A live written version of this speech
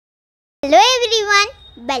Hello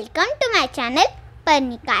everyone, welcome to my channel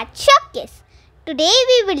Parnika Showcase. Today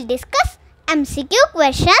we will discuss MCQ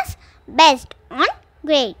questions based on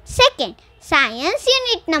grade 2nd Science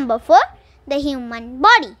Unit number 4, the human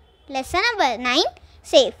body. Lesson number 9,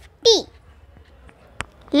 safety.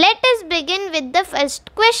 Let us begin with the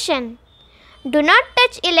first question. Do not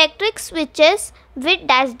touch electric switches with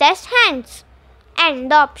dash hands.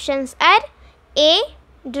 And the options are A.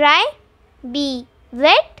 Dry, B.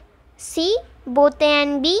 Wet, C. Both A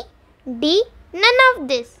and B, D. None of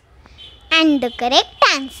this. And the correct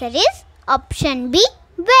answer is option B,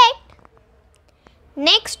 wet.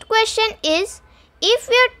 Next question is, if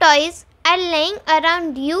your toys are laying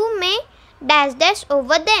around, you may dash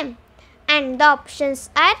over them. And the options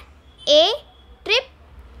are A. Trip,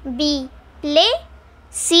 B. Play,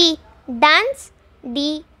 C. Dance,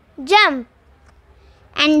 D. Jump.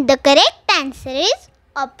 And the correct answer is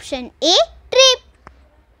option A, trip.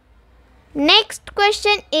 Next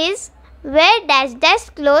question is, wear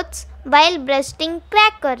clothes while bursting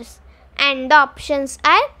crackers. And the options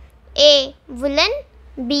are A. Woolen,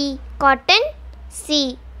 B. Cotton,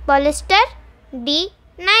 C. Polyester, D.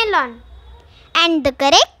 Nylon. And the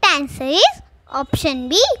correct answer is option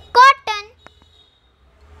B, cotton.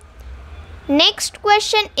 Next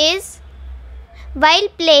question is, while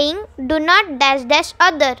playing, do not dash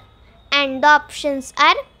other. And the options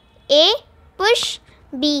are A. Push,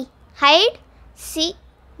 B. Hide, C.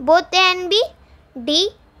 Both A and B, D.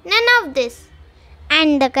 None of this.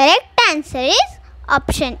 And the correct answer is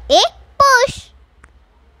option A, push.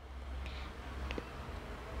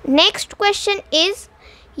 Next question is,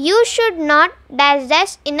 you should not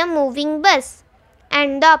dash in a moving bus.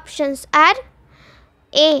 And the options are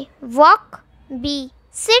A. Walk, B.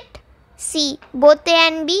 Sit, C. Both A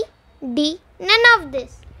and B, D. None of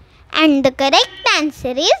this. And the correct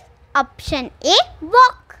answer is option A,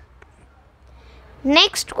 walk.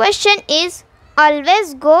 Next question is,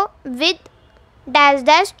 always go with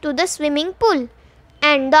dash to the swimming pool.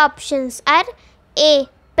 And the options are A.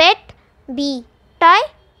 Pet, B. Toy,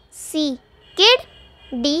 C. Kid,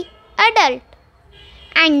 D. Adult.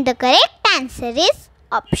 And the correct answer is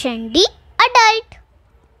option D, adult.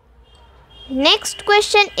 Next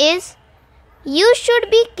question is, you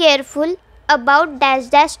should be careful about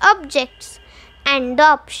dash objects. And the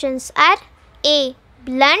options are A.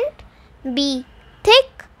 Blunt, B.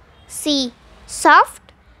 Thick, C.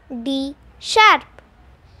 Soft, D. Sharp.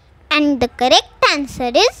 And the correct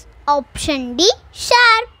answer is option D,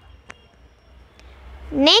 sharp.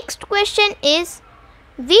 Next question is,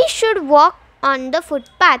 we should walk on the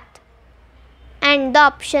footpath. And the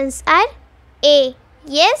options are A.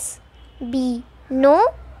 Yes, B. No,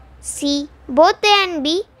 C. Both A and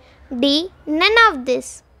B, D. None of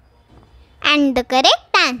this. And the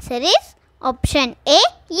correct answer is option A,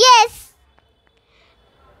 yes.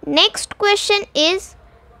 Next question is,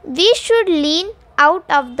 we should lean out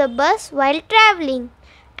of the bus while traveling.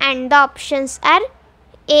 And the options are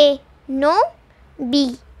A. No,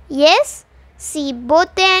 B. Yes, C.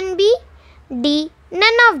 Both A and B, D.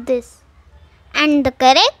 None of this. And the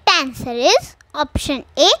correct answer is option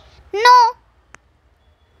A, no.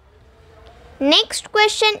 Next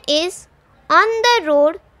question is, on the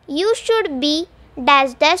road you should be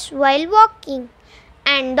dash while walking.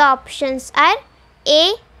 And the options are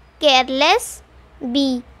A. Careless,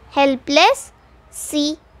 B. Helpless,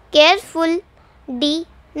 C. Careful, D.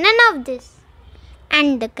 None of this.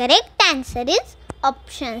 And the correct answer is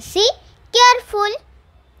option C, careful.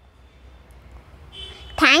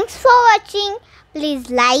 Thanks for watching.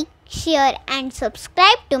 Please like, share and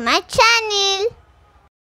subscribe to my channel.